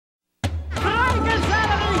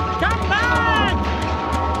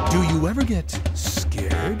Do you ever get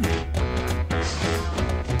scared? There's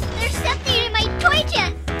something in my toy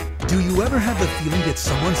chest. Do you ever have the feeling that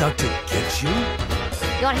someone's out to get you?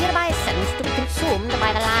 You're hereby sentenced to be consumed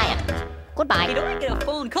by the lion. Goodbye. Hey, do I get a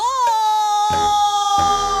phone call?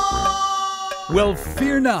 Well,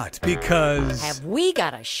 fear not, because Have we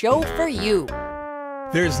got a show for you?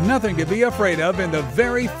 there's nothing to be afraid of in the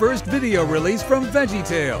very first video release from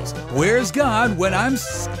VeggieTales. Where's God when I'm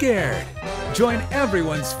scared? Join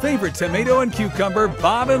everyone's favorite tomato and cucumber,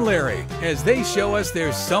 Bob and Larry, as they show us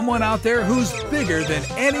there's someone out there who's bigger than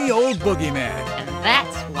any old boogeyman. And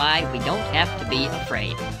that's why we don't have to be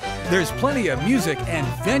afraid. There's plenty of music and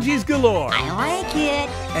veggies galore, I like it.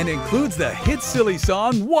 and includes the hit silly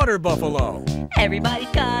song Water Buffalo. Everybody's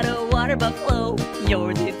got a water buffalo.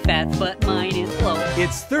 Yours is fast, but mine is slow.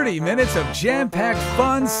 It's 30 minutes of jam-packed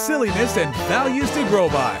fun, silliness, and values to grow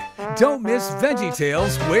by. Don't miss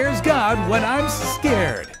VeggieTales, Where's God When I'm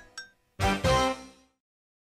Scared?